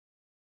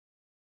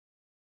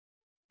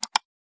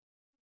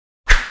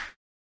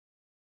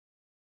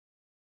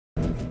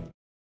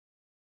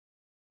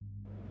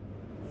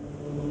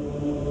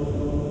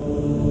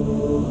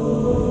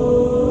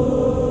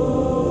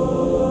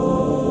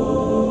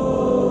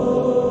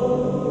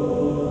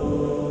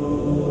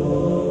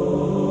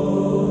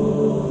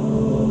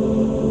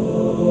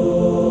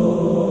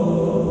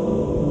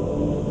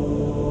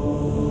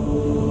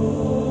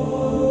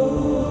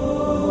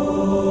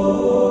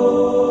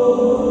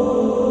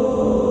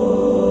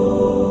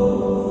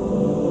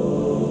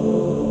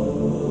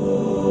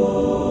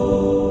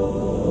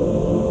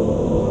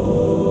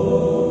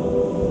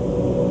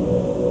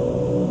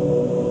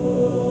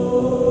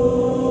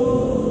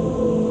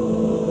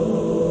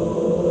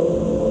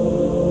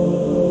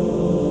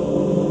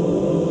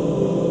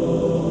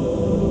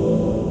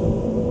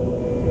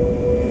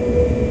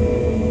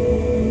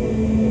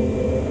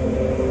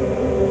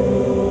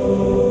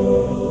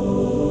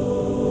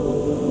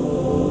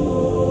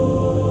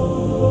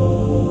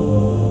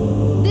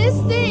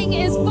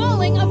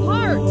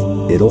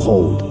It'll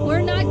hold. We're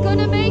not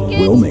gonna make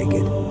it! We'll make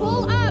it.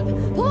 Pull up!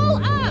 Pull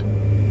up!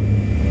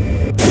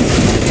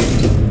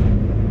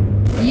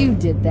 You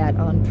did that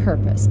on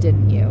purpose,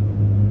 didn't you?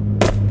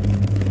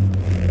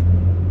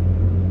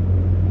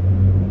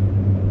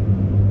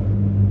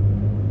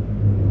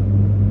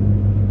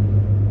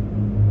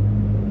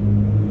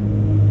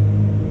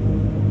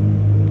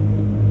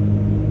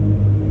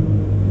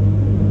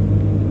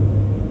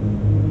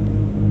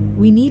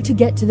 We need to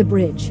get to the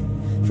bridge.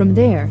 From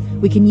there,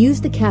 we can use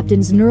the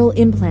captain's neural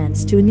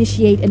implants to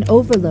initiate an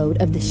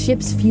overload of the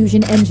ship's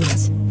fusion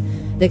engines.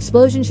 The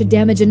explosion should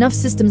damage enough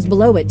systems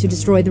below it to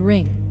destroy the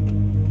ring.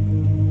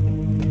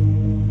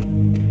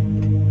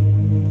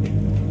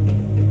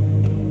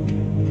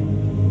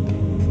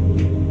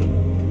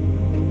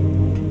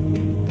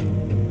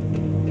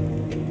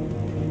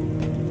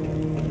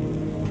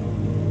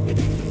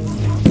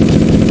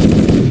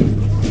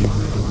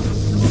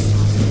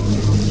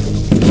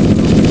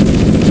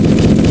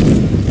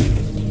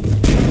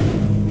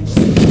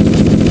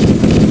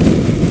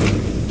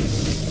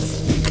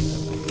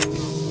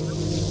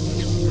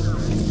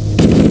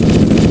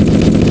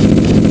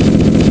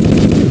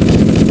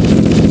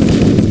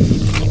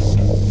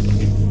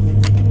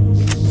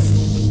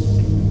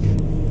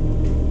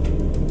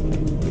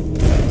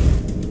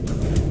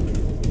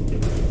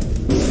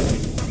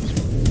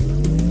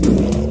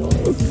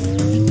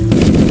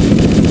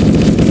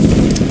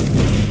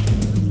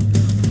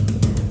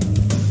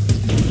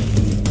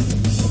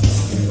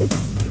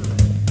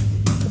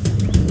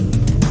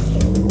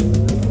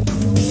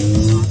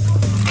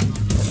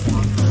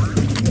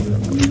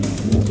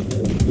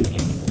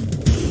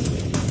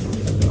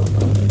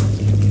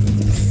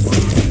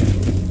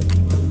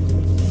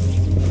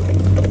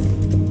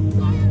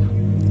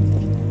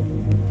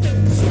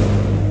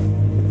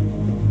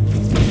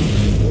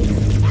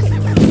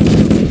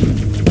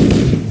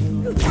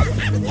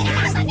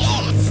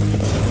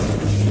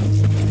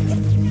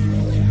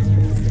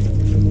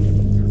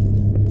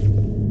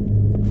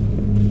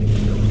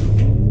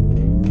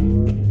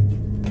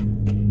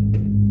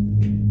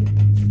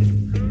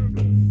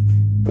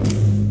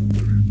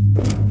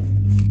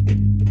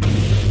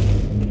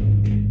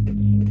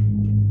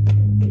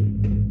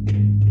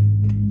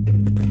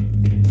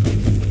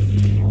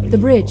 The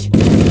bridge.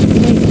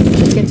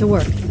 Let's get to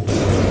work.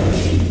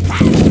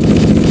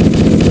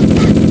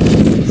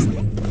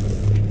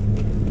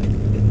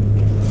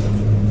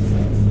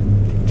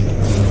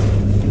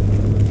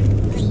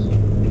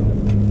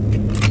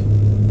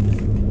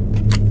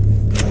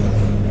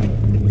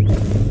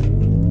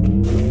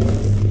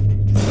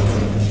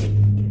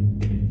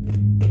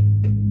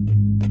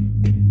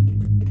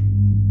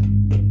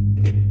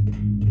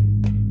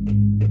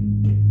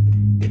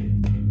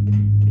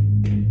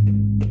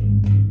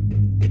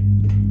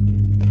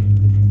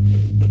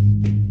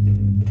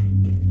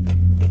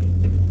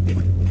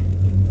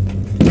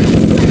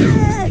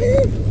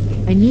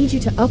 I need you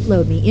to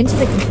upload me into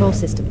the control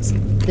systems.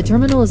 The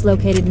terminal is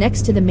located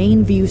next to the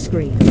main view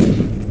screen.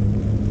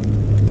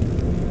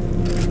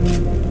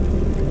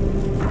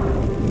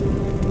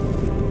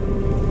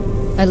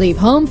 I leave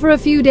home for a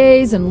few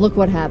days and look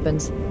what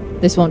happens.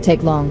 This won't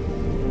take long.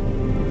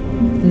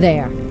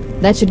 There.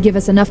 That should give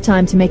us enough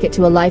time to make it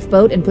to a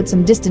lifeboat and put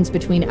some distance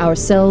between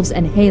ourselves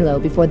and Halo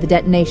before the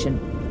detonation.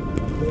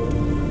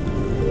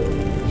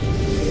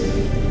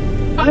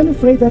 I'm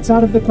afraid that's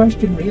out of the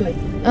question, really.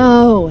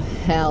 Oh,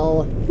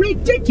 hell.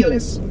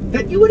 Ridiculous!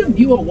 That you would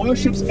imbue a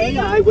warship's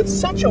AI with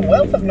such a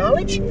wealth of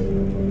knowledge?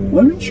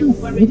 Weren't you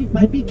worried it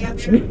might be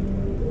captured?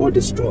 Or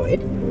destroyed?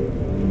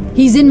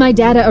 He's in my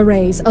data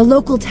arrays, a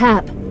local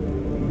tap.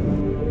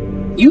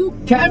 You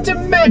can't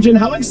imagine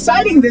how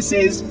exciting this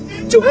is!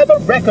 To have a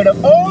record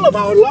of all of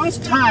our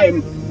lost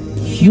time!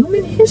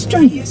 Human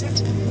history, is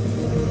it?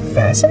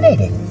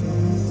 Fascinating.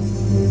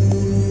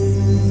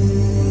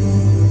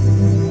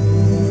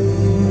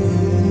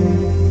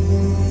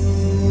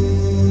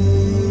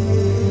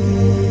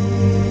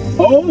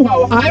 Oh,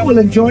 how I will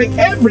enjoy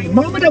every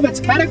moment of its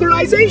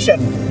categorization!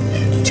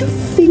 To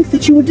think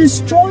that you would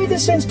destroy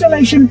this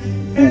installation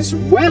as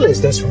well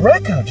as this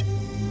record!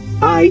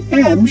 I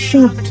am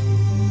shocked.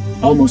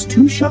 Almost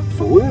too shocked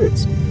for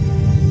words.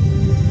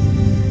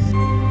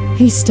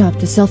 He stopped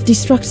the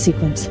self-destruct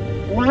sequence.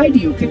 Why do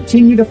you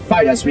continue to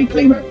fight us,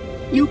 Reclaimer?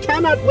 You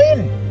cannot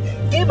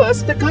win! Give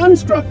us the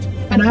construct,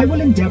 and I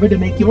will endeavor to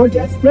make your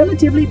death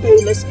relatively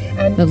painless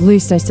and— At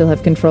least I still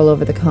have control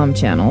over the comm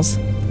channels.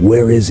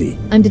 Where is he?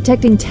 I'm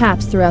detecting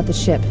taps throughout the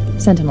ship.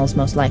 Sentinels,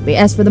 most likely.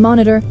 As for the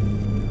monitor,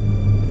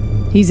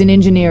 he's in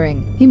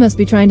engineering. He must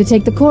be trying to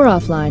take the core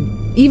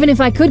offline. Even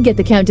if I could get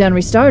the countdown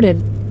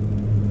restarted,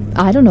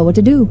 I don't know what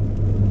to do.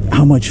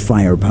 How much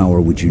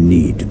firepower would you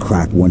need to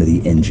crack one of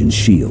the engine's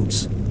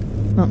shields?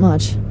 Not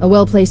much. A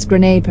well-placed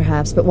grenade,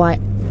 perhaps, but why—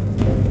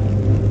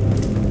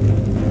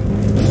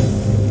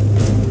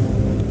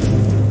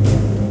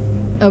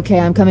 Okay,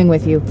 I'm coming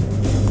with you.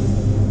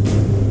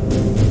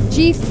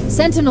 Chief,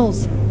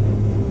 Sentinels!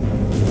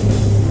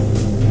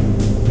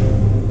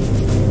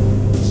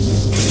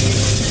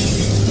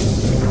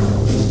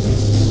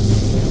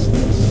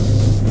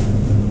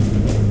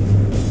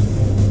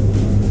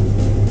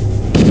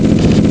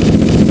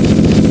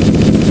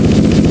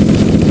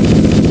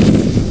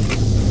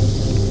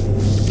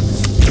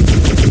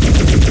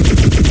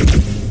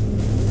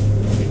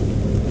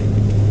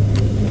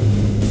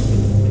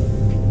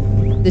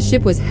 The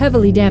ship was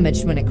heavily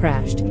damaged when it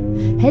crashed.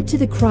 Head to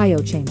the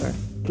cryo chamber.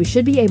 We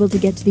should be able to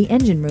get to the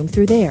engine room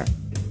through there.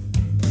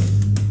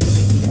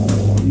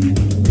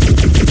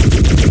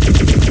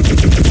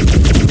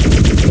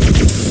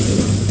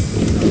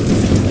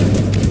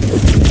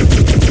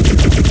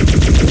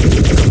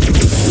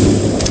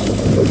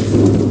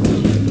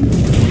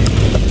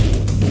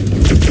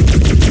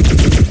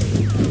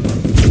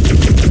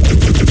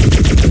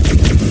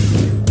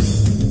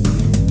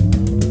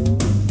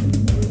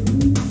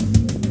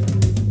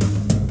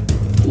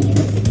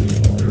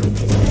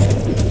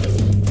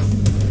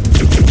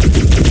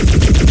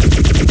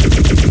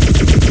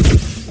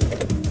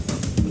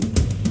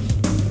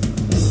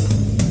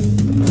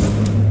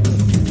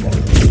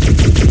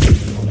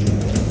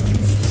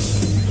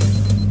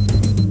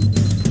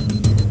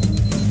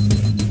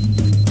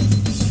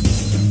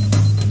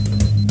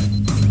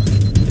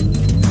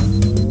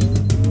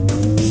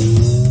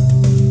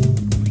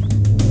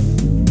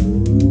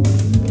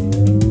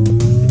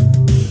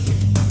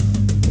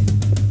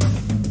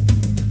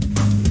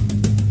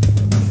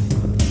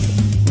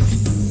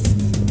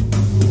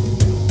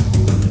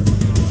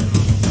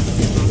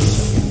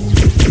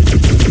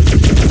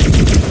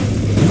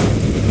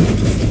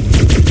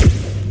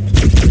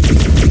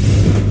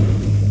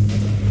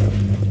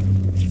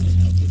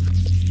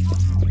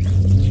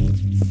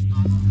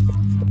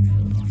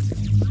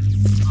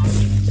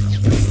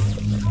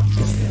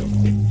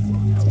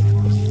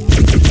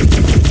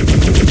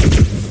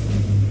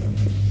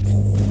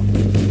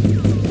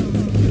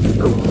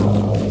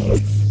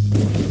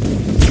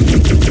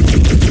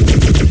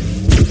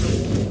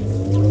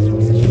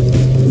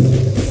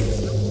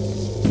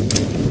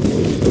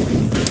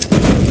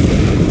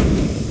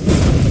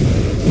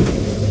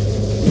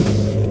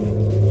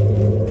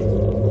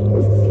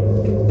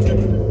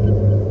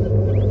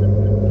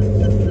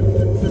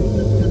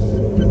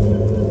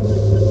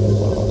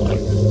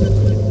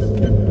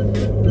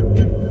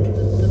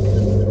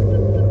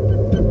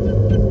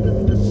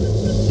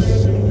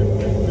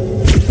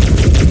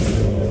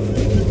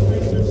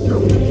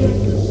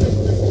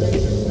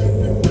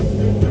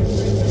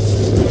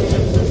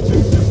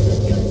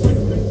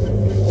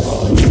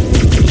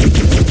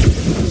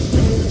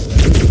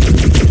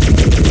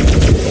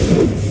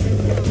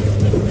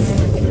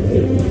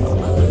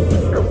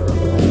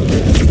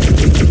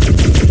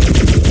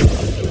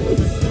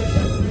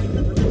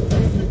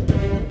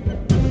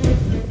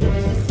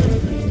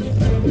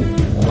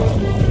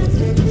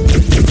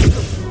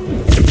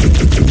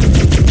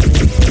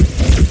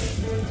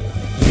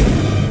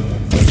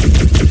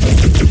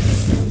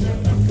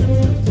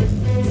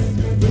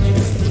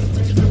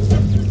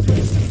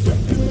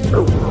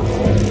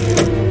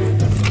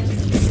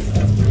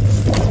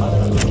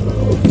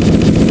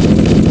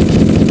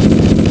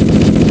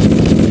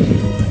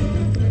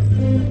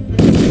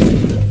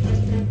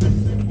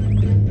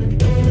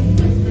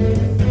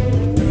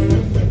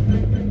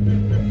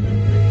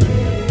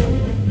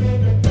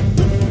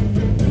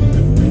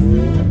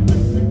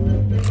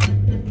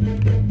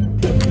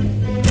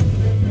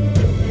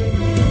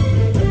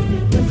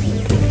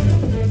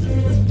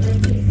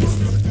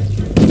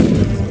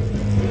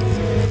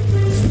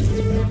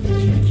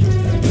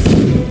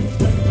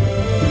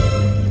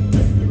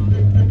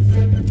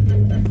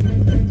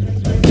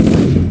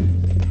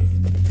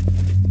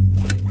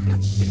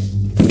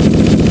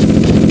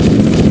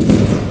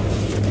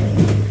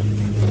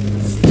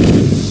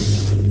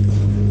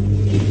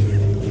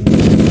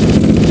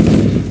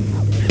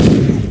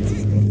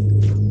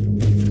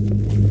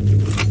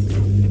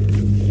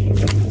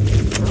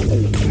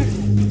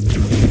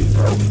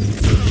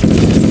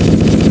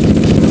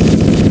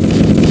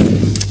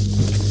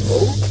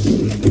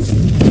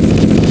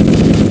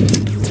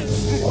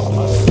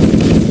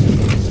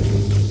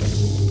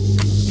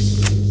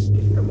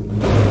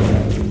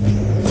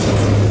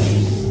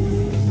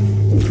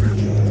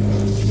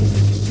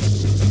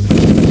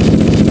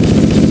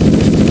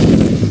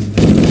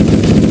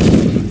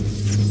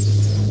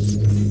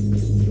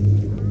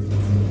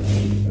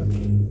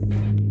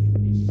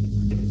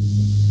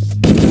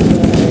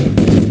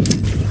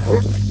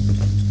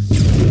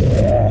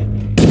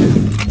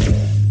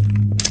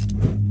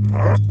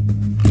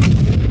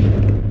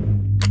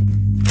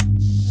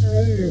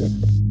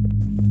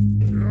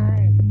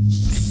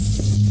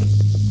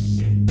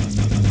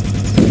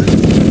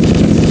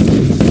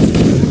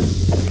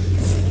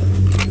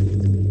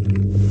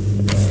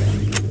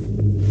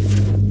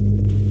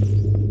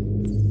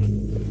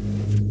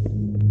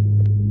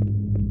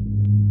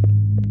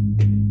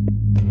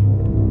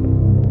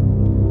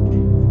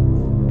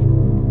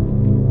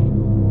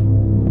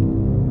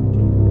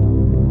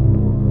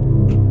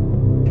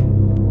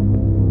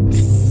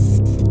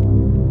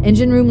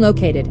 Engine room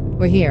located.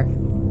 We're here.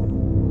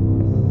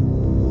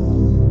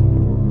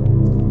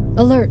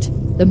 Alert!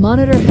 The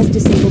monitor has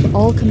disabled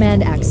all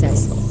command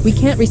access. We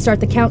can't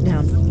restart the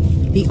countdown.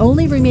 The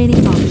only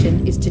remaining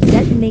option is to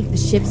detonate the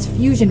ship's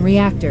fusion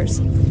reactors.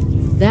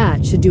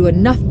 That should do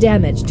enough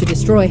damage to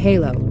destroy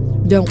Halo.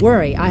 Don't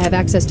worry, I have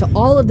access to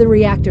all of the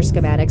reactor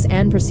schematics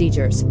and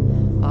procedures.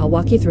 I'll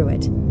walk you through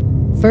it.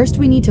 First,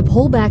 we need to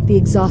pull back the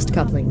exhaust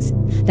couplings.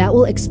 That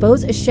will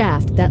expose a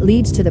shaft that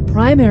leads to the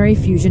primary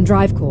fusion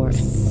drive core.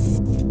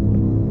 System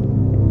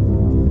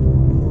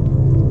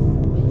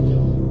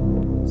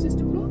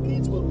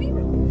blockades will be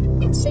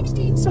removed in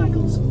 16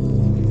 cycles.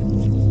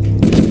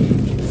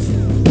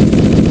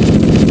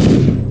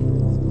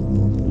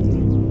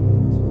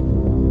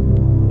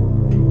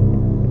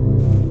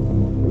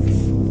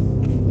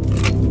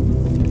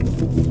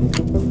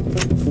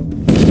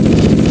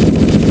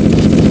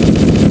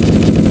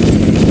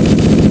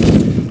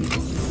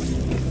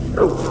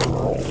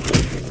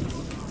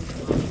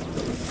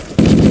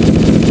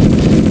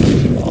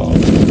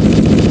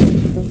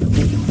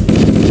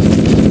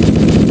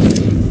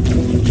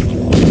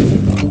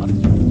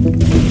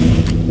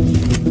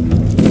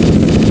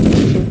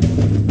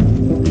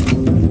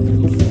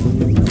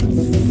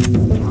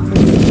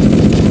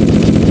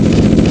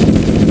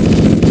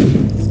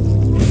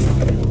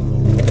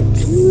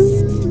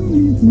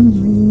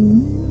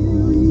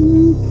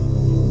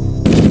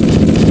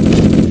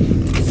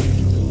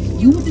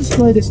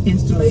 This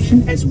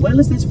installation as well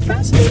as this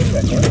fascinating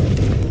record.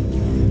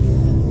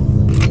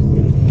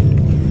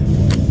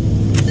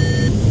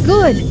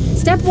 Good!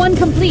 Step 1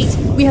 complete.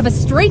 We have a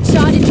straight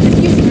shot into the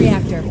fusion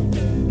reactor.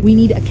 We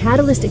need a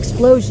catalyst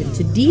explosion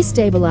to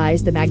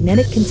destabilize the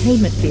magnetic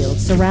containment field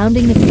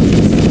surrounding the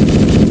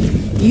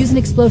fusion cell. Use an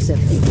explosive.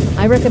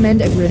 I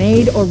recommend a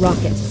grenade or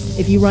rocket.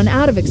 If you run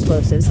out of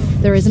explosives,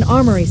 there is an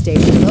armory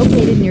station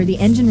located near the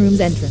engine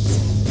room's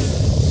entrance.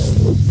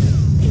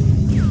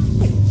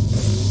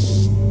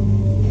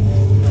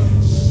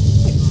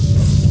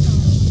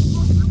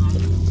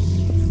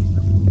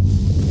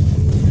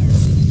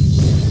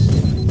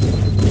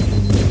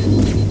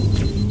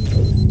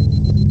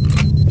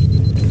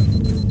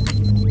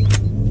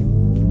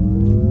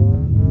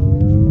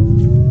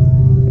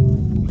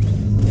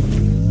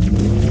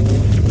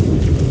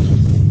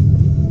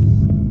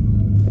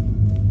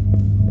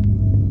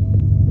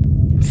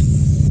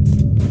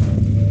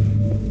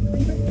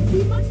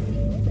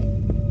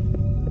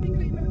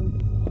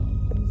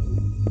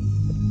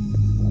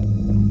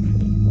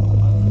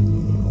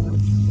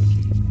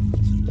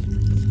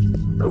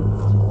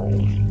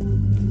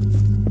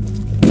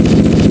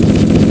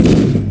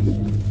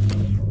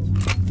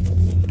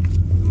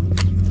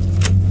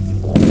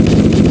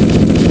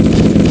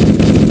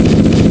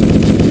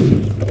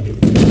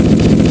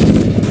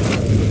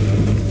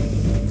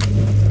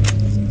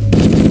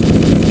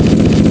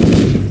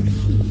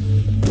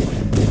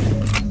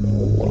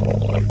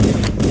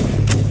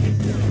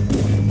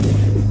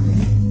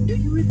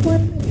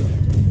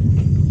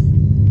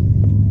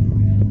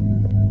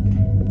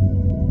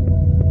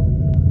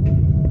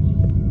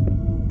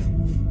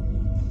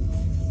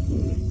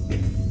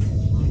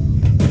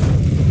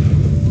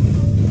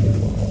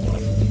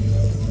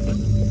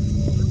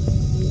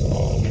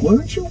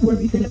 Weren't you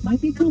worried that it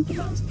might be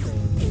compromised?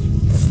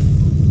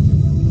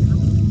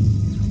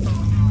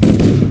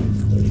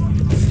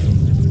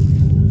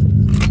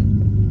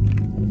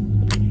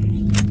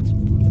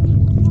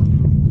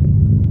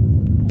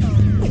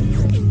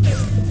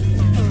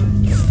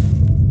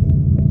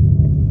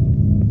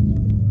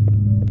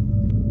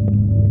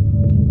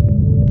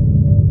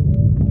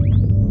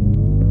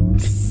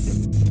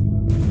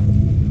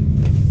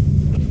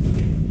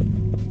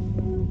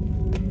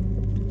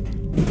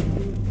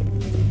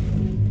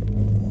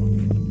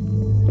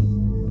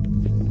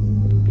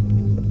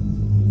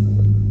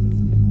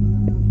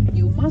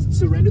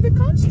 Surrender the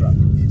construct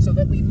so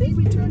that we may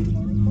return to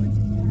our appointed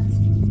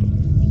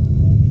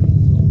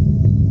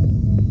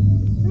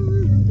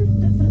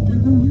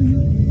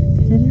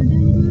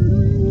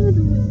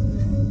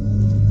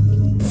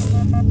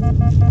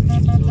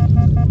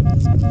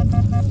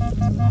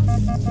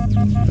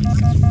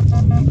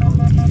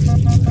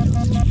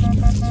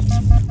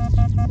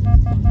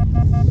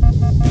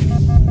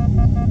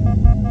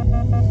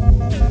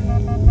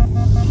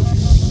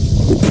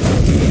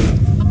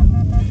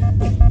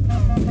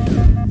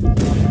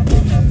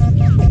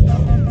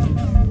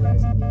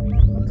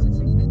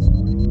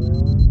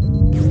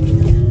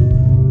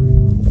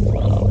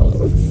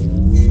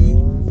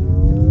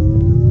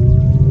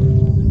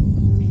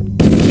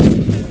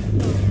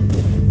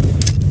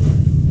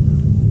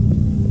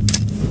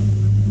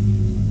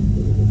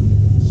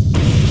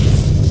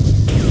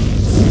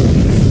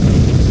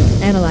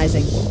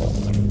Analyzing.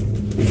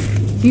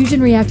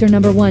 Fusion reactor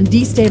number 1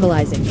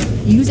 destabilizing.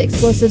 Use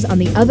explosives on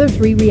the other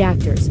 3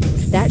 reactors.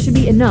 That should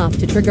be enough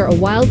to trigger a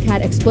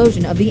wildcat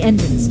explosion of the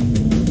engines.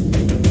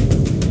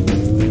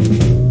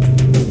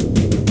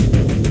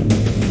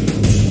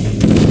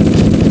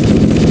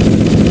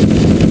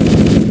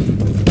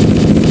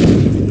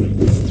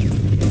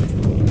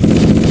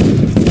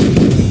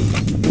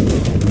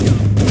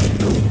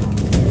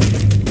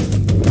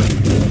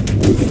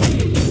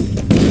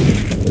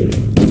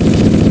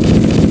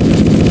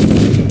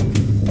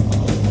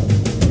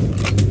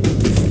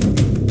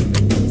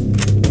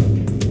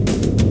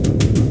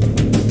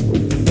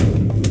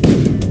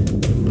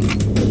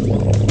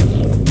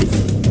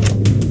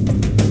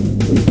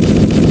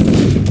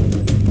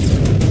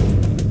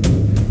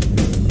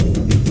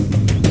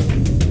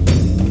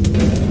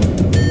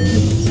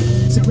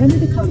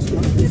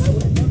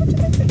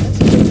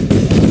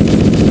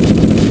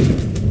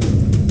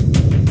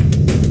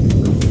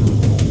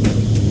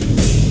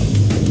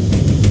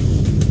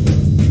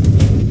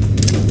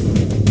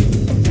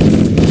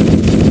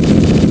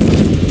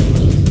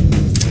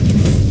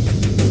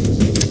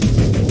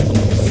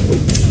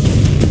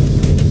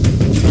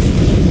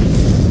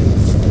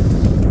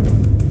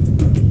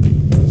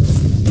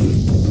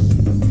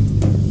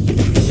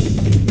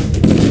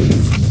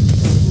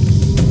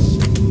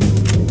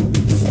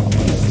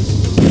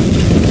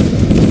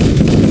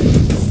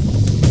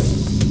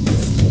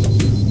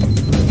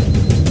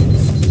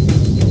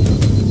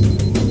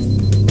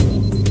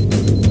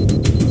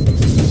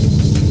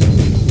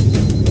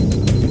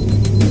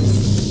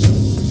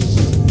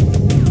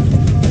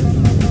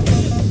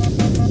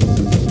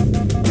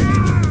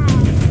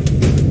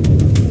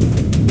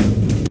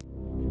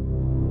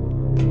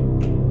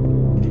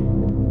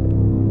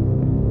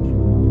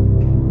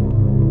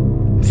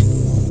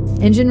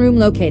 Engine room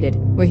located.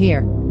 We're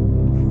here.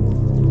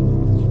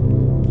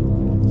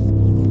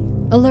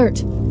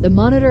 Alert! The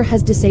monitor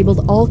has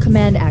disabled all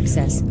command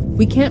access.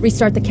 We can't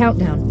restart the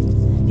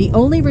countdown. The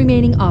only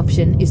remaining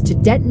option is to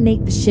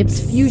detonate the ship's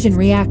fusion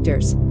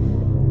reactors.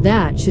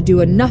 That should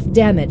do enough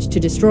damage to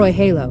destroy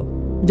Halo.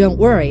 Don't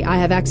worry, I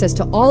have access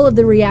to all of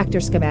the reactor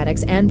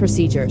schematics and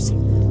procedures.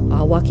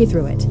 I'll walk you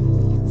through it.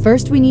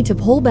 First, we need to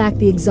pull back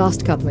the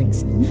exhaust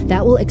couplings.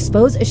 That will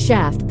expose a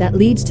shaft that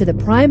leads to the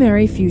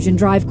primary fusion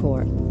drive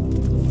core.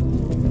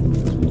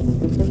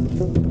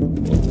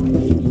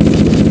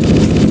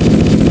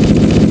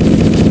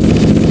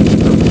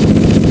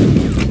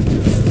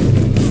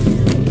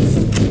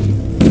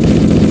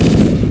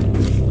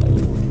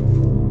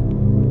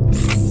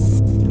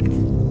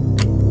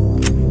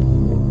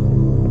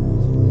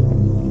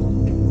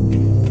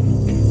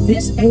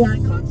 This AI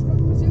construct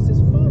possesses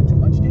far too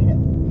much data.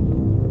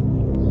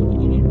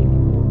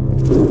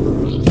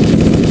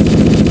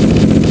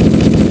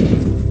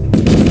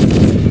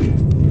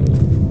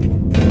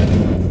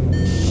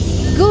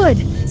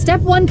 Good!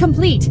 Step 1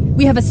 complete.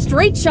 We have a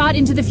straight shot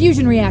into the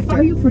fusion reactor.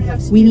 Are you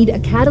perhaps... We need a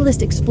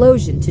catalyst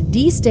explosion to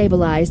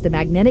destabilize the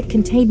magnetic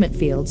containment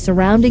field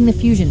surrounding the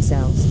fusion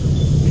cells.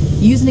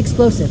 Use an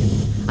explosive.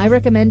 I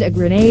recommend a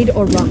grenade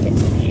or rocket.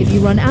 If you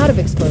run out of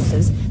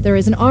explosives, there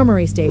is an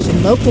armory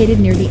station located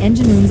near the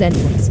engine room's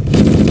entrance.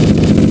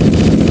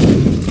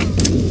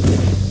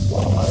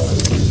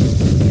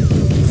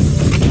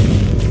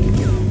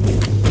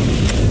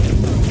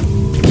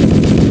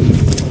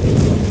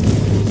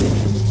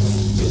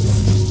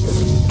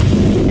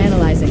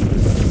 Analyzing.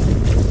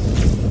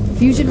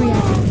 Fusion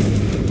reactor.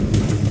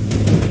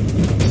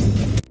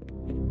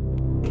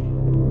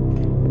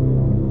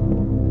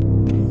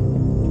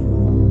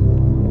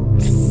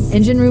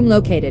 Engine room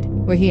located.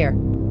 We're here.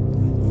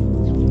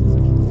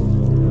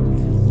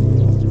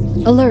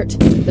 Alert!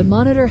 The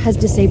monitor has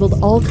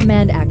disabled all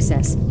command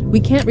access. We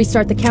can't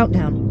restart the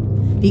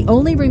countdown. The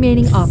only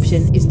remaining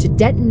option is to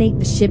detonate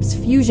the ship's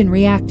fusion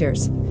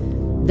reactors.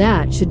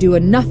 That should do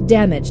enough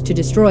damage to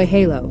destroy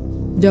Halo.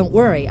 Don't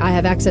worry, I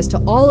have access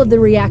to all of the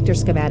reactor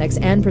schematics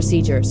and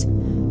procedures.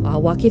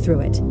 I'll walk you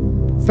through it.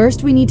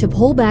 First, we need to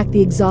pull back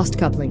the exhaust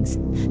couplings.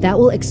 That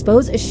will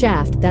expose a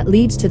shaft that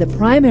leads to the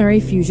primary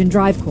fusion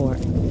drive core.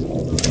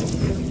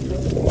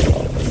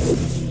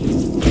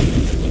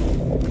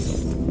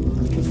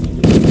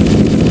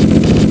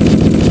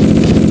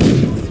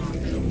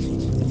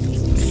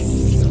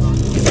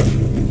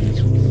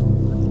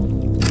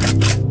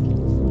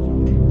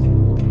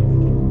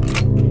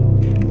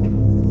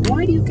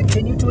 Why do you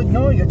continue to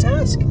ignore your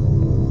task?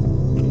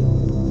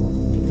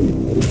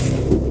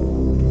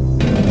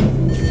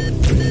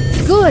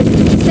 Good!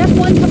 Step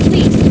 1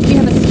 complete. We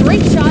have a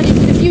straight shot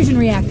into the fusion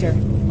reactor.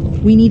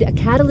 We need a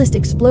catalyst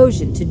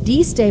explosion to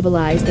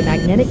destabilize the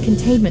magnetic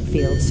containment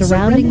field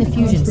surrounding the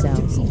fusion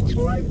cells.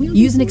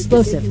 Use an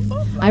explosive.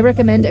 I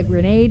recommend a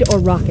grenade or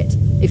rocket.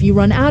 If you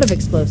run out of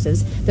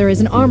explosives, there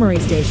is an armory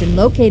station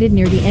located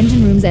near the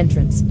engine room's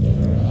entrance.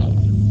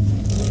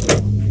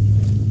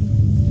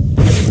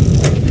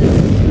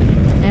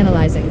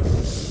 Analyzing.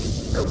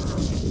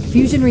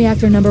 Fusion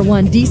reactor number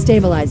 1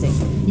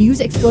 destabilizing. Use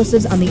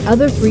explosives on the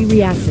other 3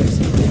 reactors.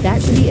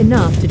 That should be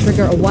enough to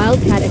trigger a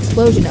wildcat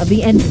explosion of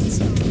the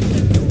engines.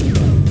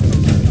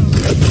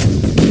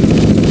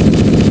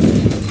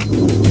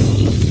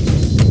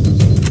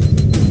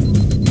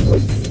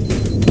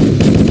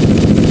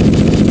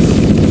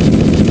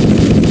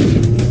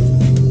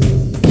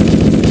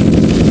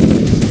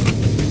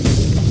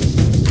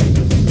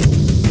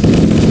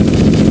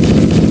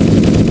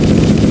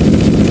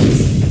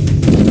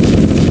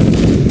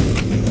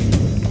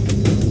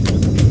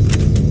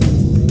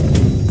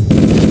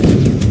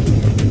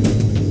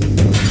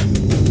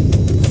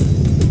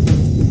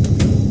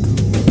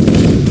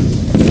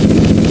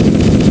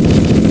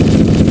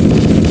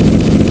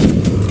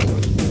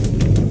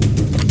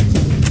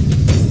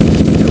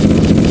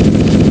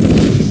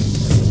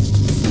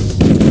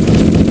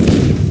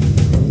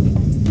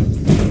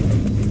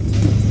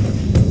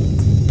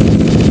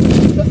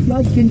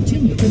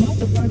 Continue to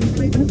multiply the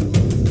treatment.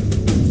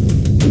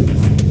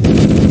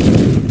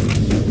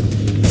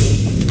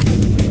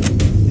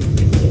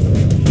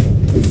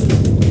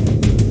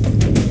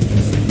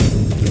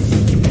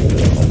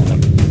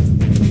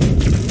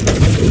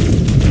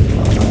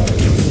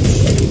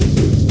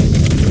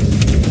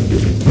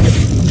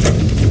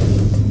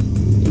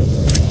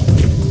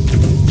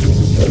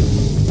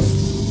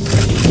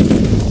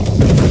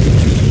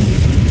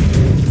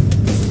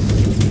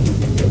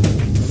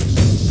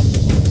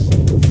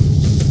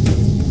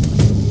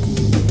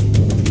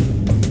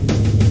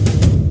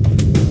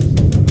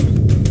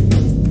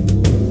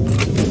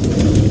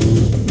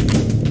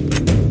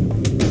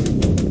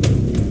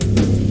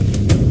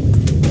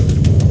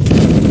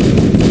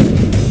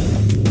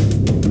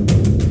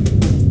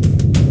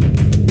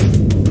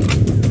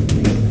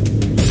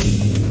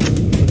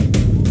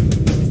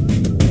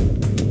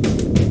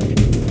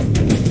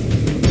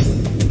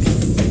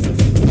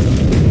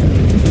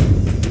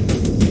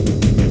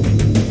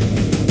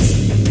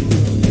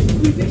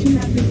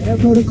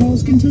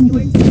 protocols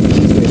continuing?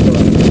 Please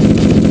report.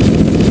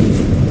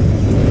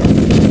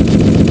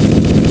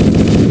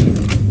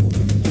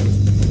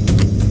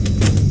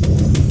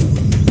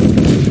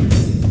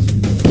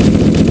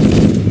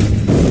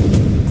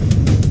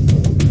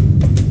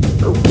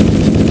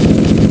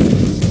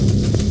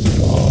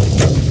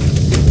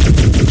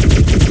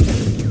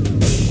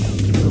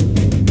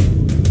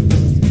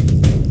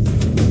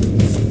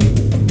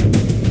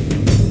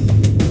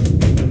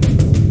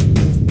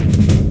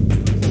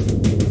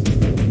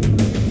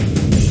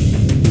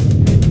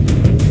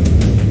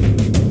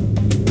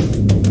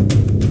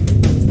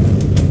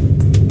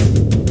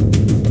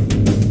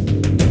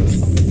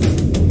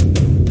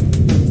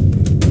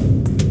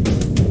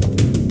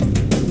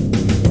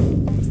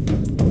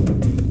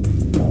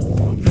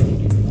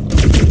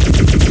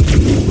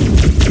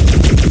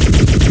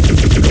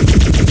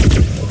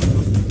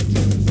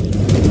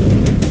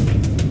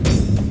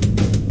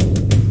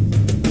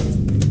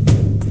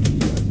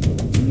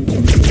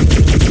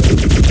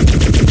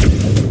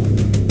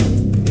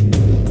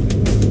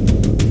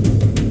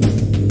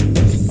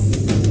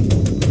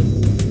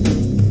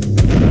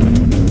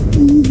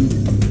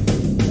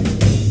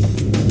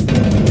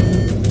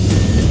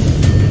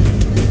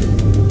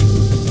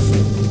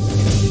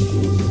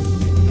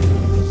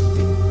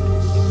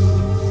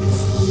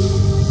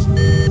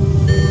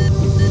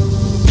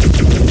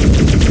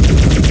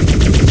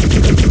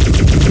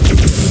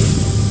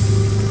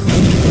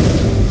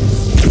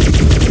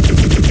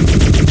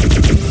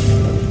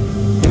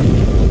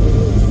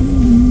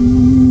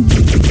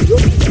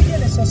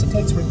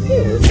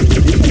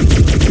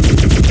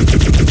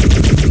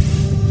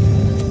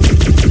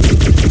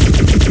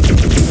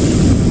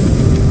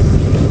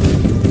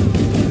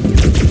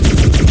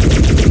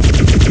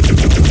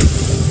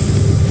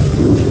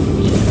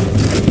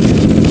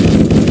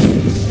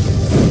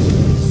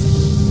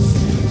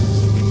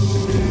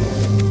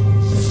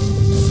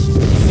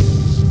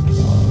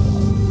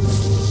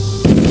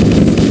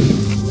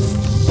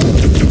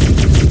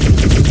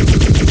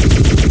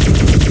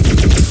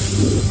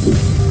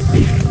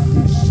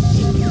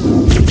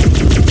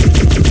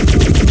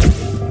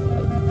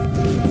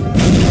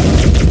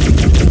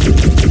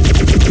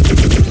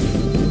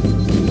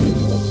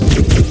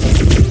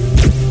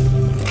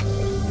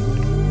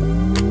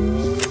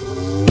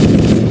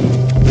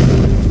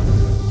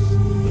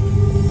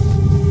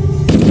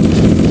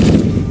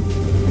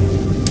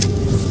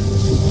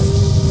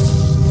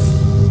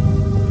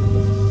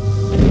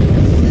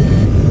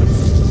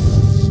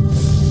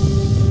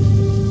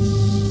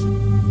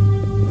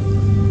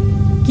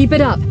 Keep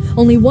it up.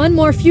 Only one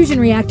more fusion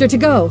reactor to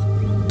go.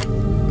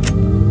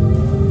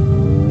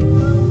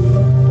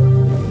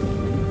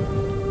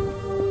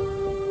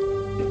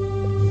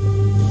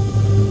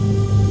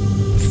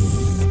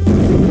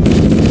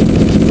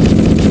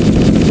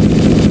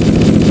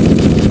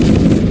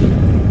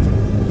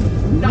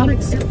 Not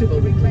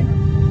acceptable, Reclaimer.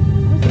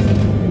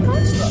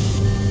 Construct.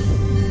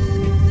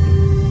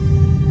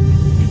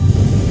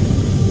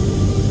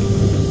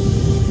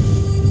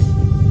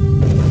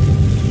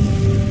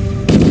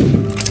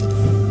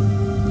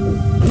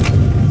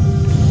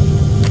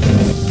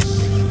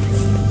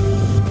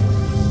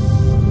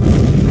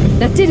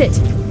 That did it!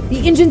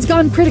 The engine's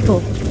gone critical.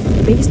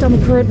 Based on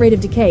the current rate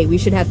of decay, we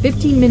should have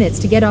 15 minutes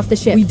to get off the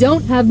ship. We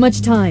don't have much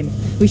time.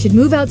 We should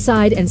move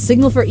outside and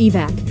signal for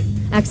evac.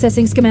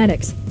 Accessing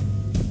schematics.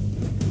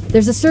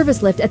 There's a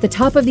service lift at the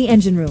top of the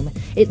engine room.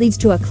 It leads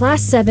to a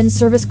Class 7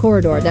 service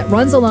corridor that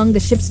runs along the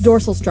ship's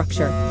dorsal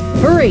structure.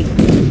 Hurry!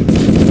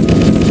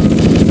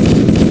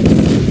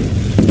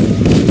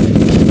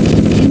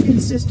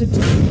 Inconsistent.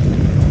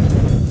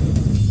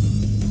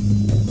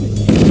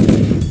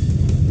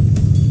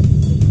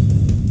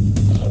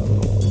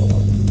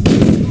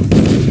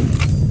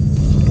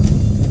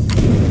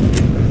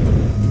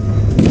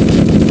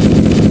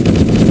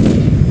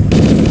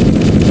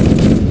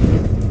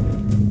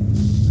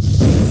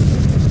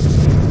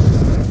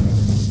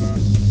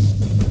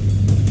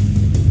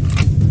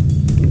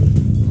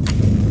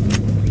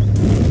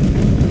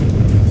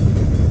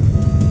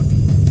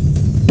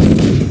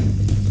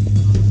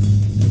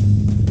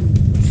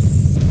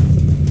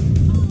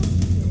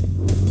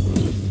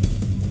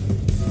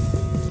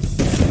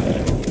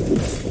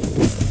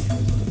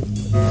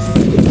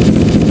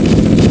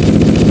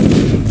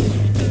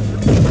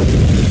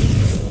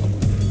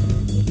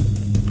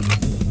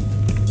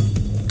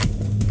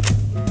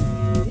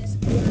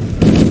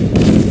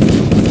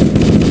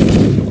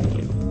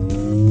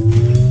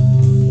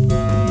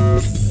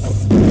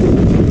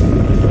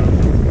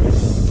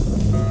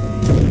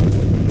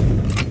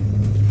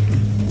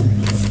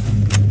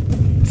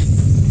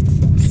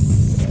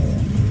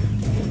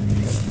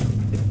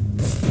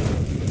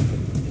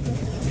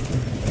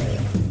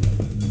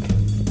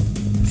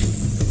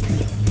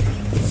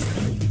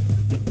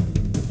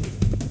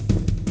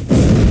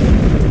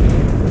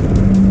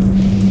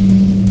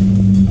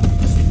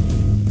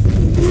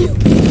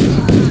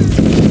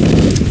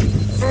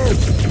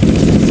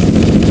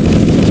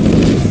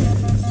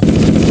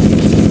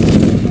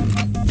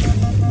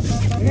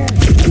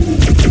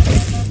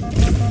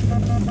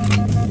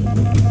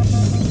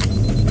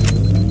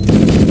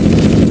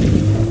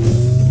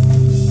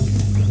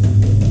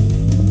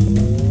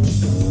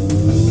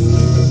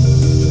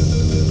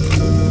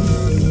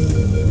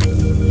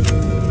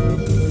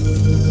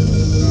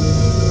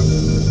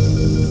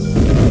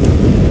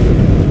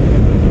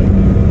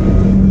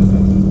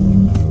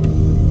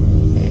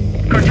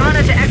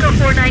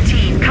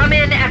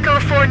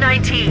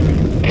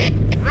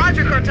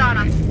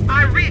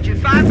 read you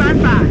 5 by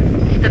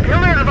 5. The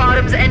Pillar of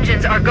Autumn's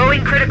engines are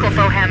going critical,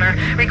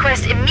 Foehammer.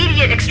 Request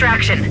immediate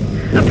extraction.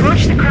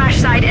 Approach the crash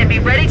site and be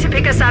ready to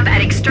pick us up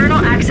at External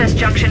Access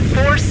Junction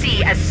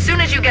 4C as soon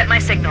as you get my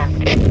signal.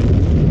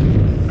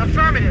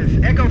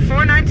 Affirmative. Echo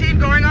 419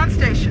 going on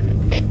station.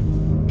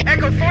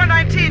 Echo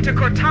 419 to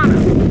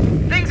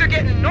Cortana. Things are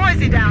getting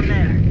noisy down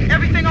there.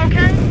 Everything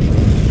okay?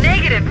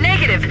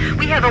 Negative.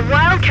 We have a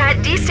Wildcat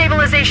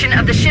destabilization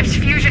of the ship's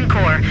fusion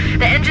core.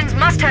 The engines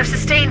must have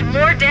sustained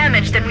more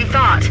damage than we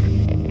thought.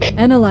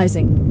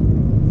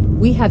 Analyzing.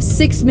 We have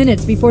 6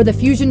 minutes before the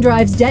fusion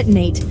drives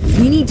detonate.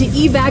 We need to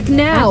evac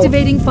now!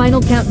 Activating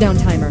final countdown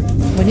timer.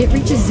 When it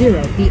reaches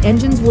 0, the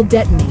engines will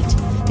detonate.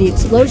 The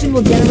explosion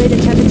will generate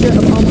a temperature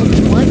of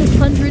almost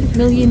 100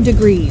 million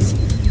degrees.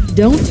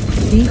 Don't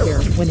be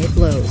here when it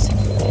blows.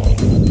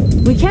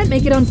 We can't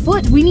make it on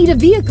foot. We need a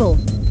vehicle.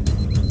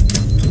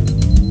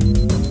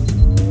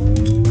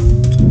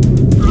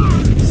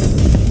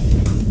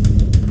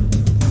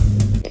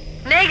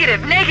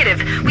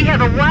 Negative. We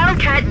have a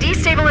Wildcat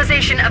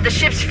destabilization of the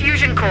ship's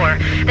fusion core.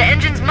 The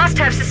engines must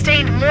have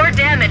sustained more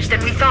damage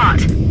than we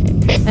thought.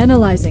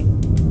 Analyzing.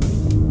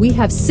 We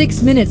have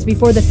 6 minutes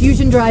before the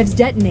fusion drives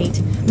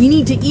detonate. We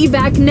need to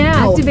evac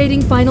now!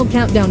 Activating final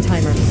countdown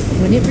timer.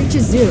 When it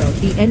reaches 0,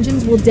 the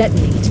engines will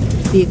detonate.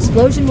 The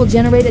explosion will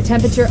generate a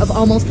temperature of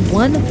almost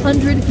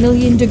 100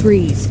 million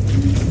degrees.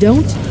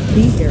 Don't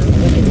be here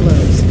when it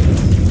blows.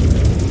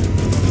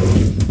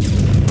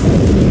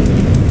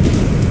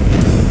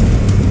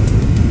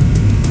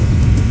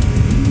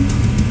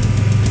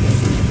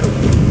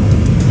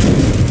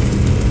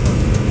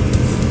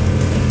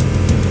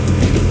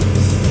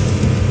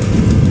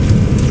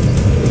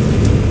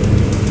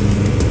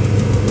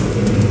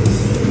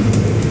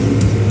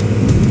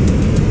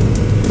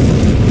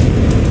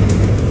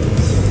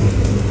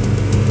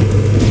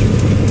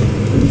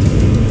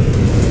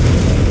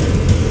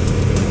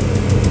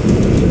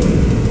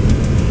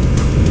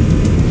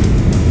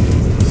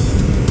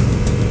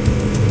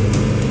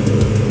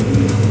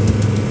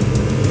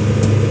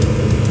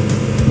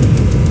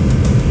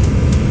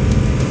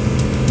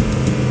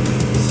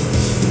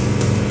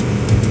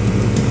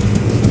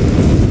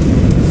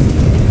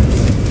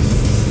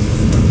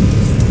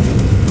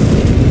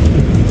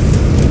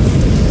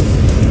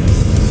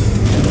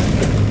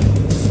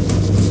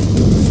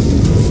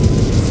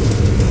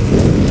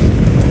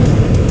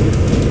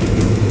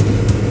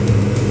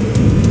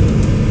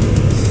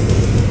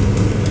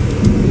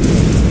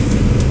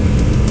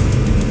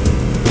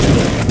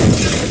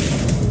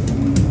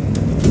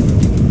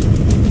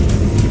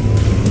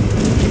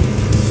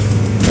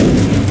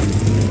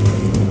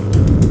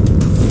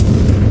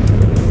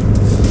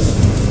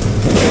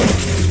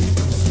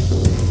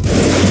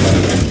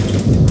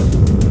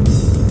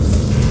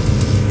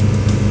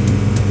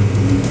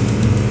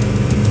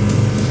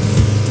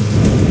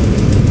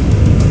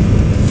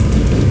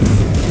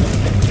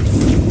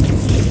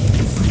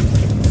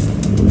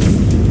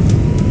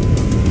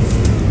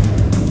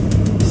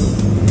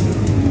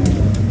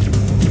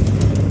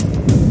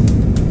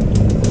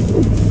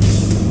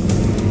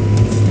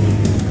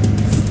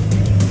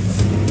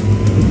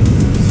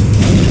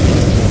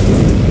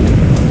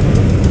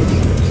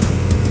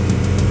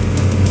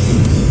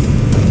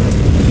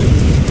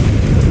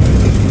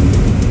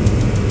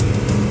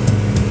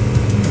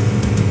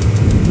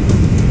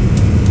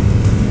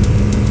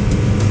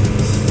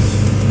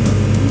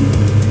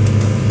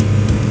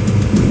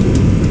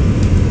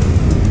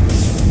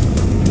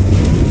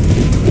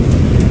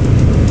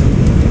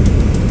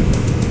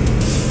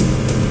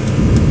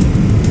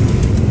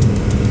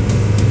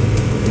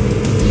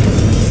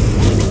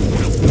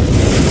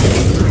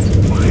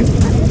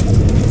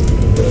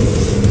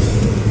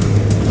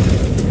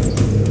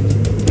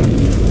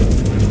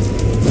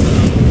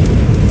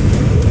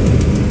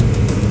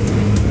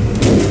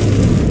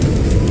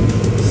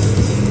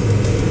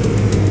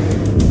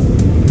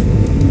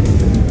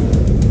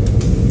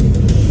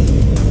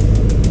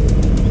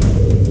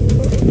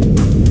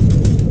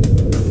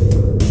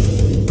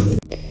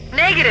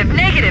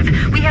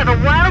 Negative. We have a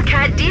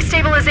Wildcat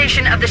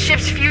destabilization of the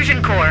ship's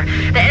fusion core.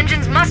 The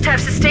engines must have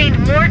sustained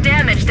more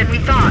damage than we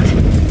thought.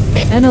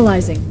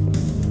 Analyzing.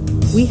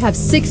 We have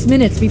 6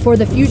 minutes before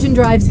the fusion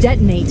drives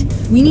detonate.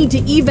 We need to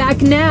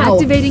evac now!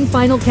 Activating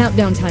final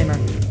countdown timer.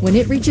 When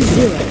it reaches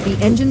 0, the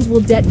engines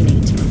will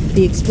detonate.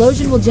 The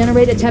explosion will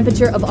generate a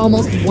temperature of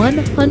almost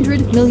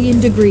 100 million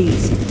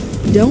degrees.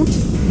 Don't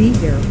be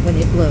here when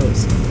it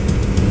blows.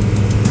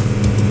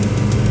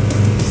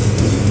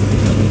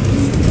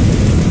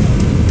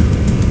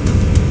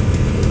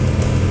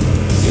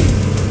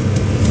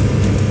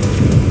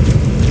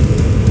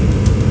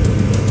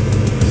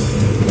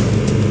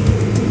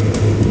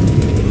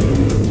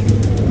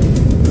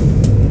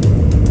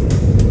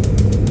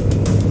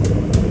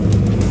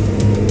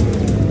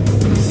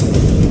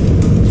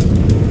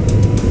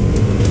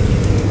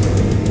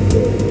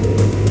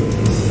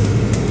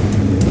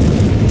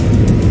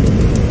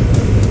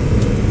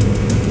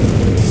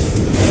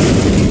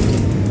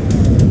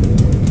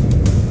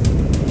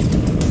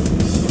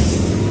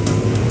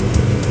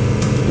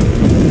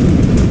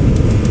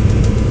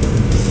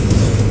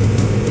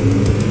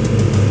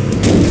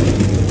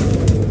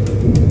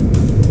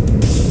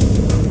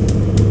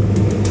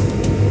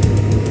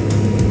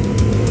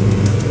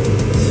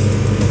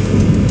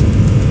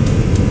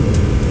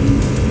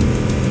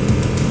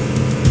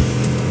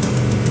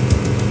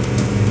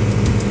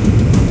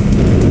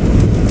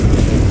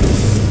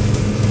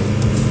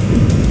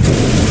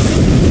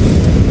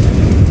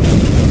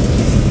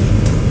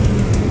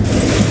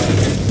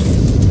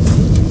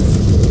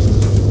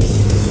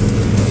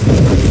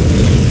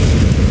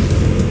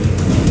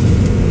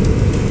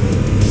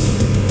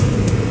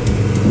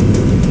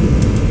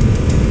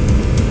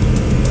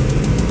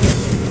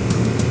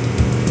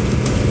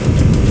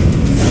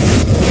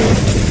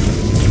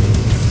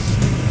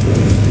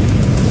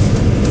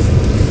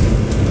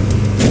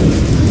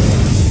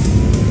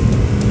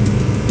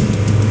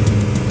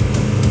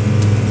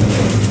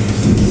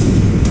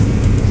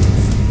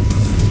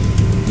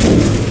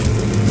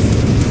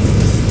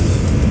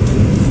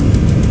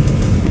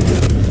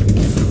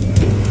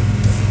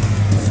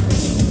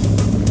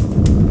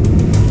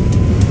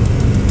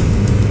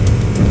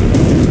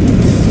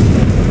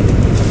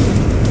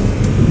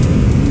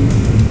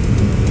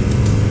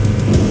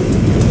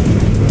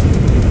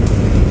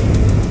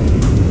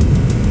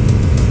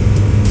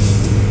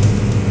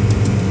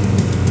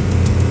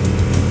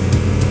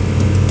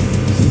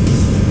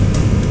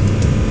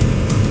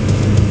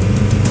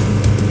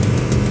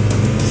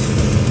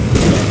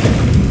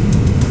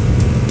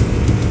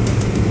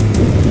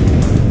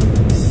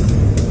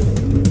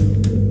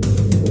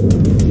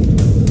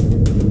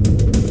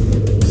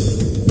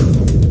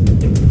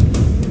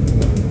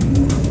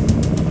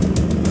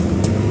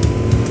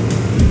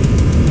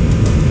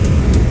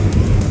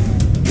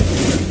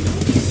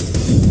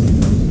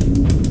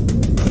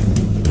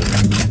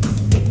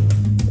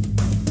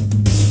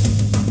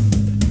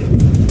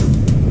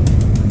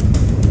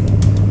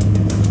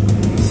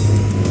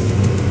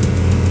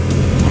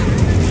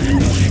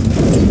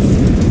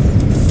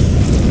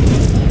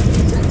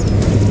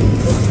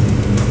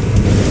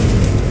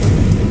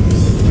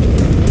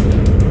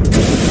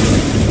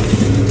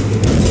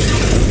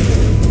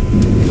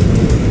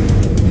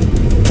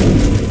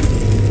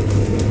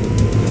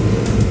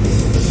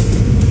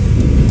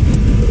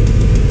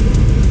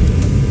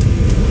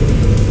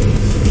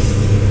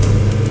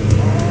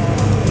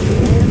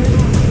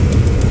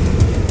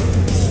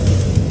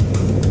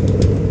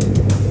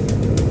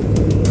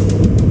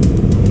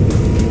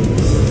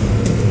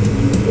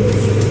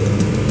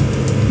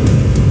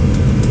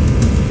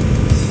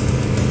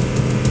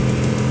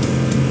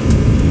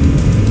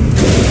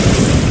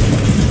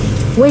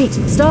 Wait,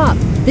 stop!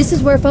 This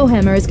is where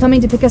Foehammer is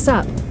coming to pick us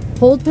up.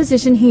 Hold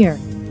position here.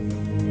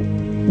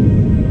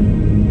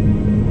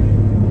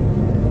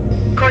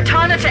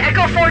 Cortana to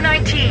Echo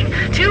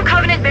 419. 2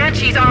 Covenant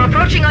Banshees are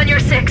approaching on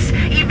your 6.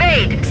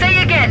 Evade!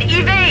 Say again,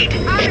 evade!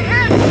 I'm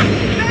hit!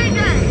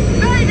 Mayday!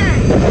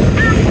 Mayday!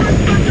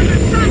 Everyone's looking to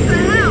shut the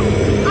hell!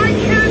 I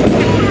can't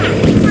hold her!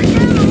 I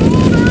can't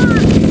hold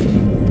her!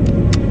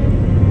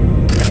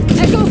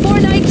 Echo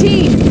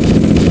 419!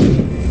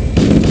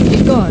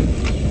 It's gone.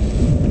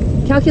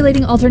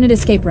 Calculating alternate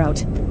escape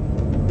route.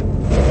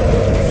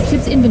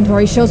 Ship's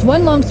inventory shows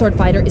 1 longsword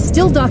fighter is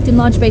still docked in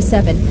Launch Bay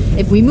 7.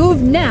 If we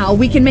move now,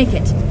 we can make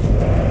it.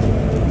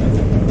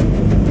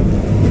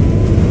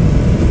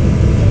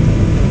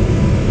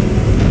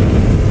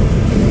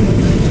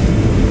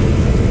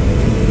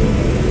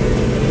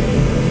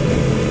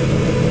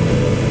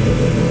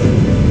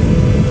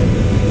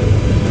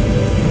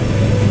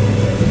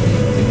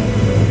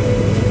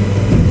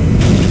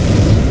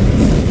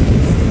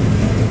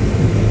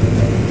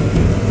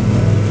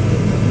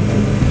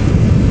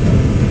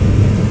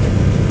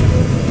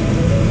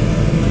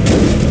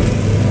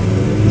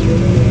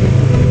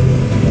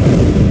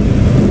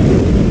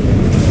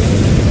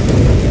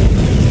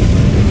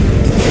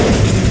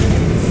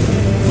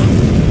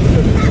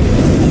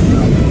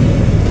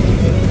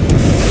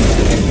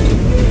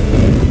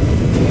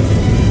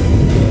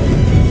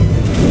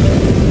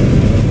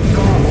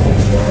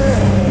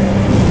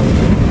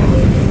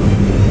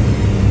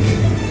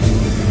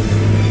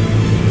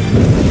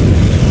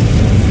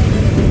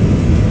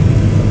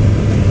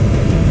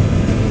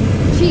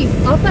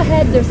 Up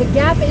ahead, there's a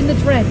gap in the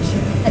trench.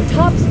 At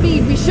top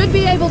speed, we should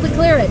be able to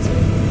clear it.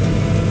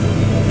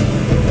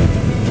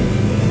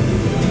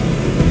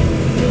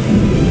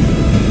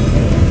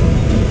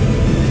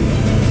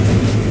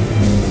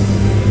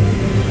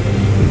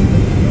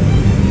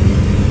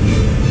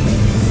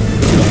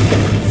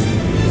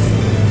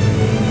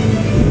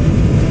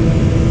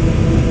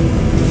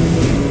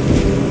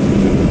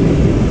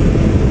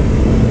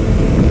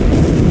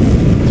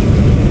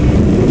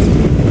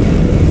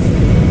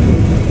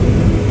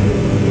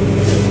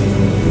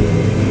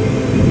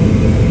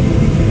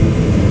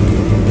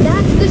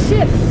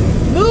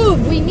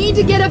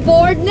 To get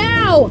aboard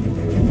now!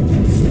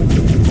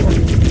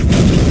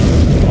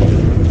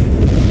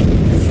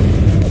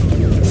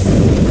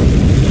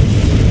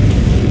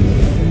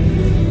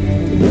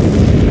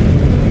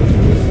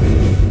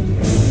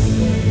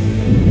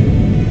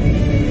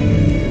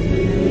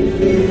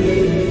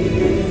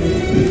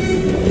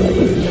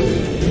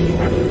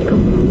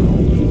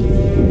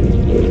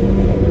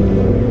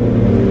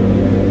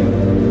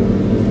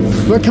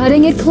 We're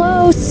cutting it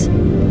close.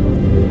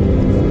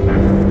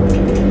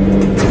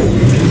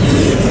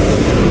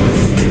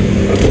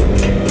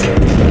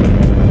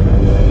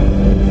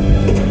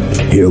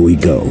 Here we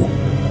go.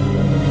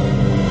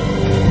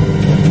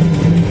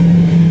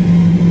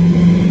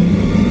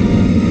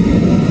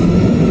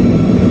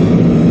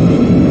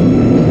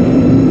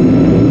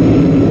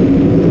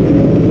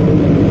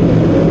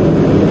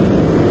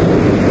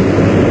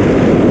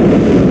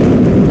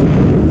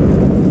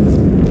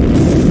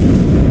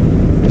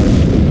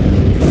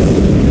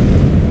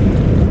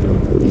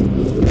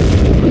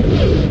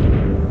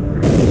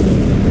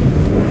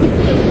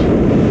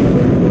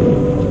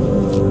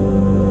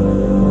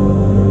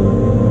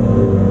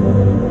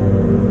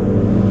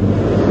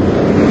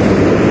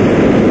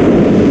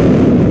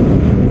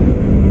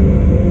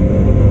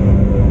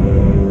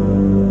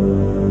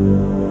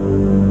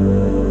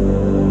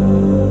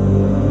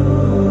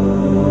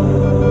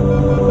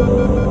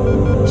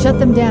 Shut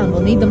them down.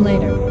 We'll need them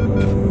later.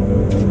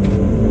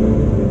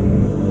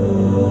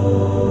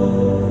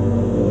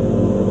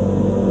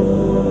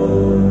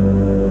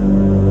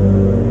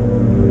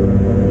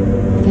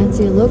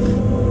 Fancy a look?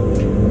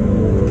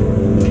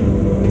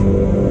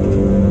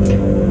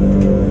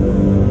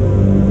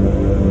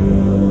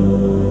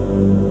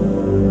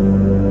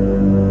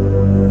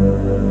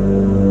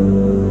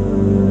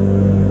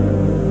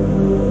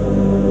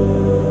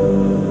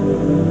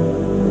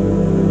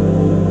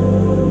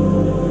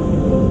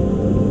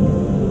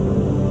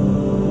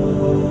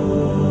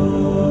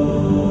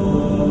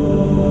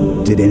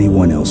 Did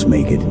anyone else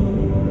make it?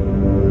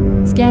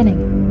 Scanning.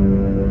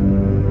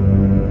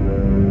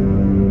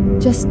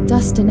 Just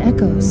dust and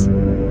echoes.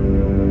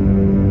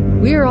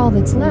 We're all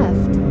that's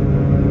left.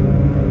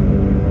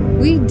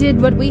 We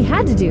did what we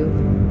had to do.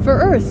 For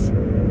Earth.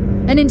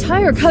 An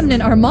entire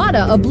Covenant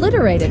armada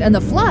obliterated, and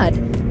the Flood.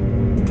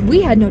 We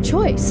had no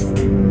choice.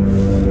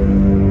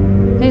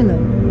 Halo.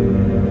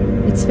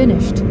 It's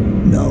finished.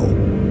 No.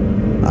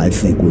 I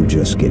think we're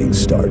just getting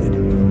started.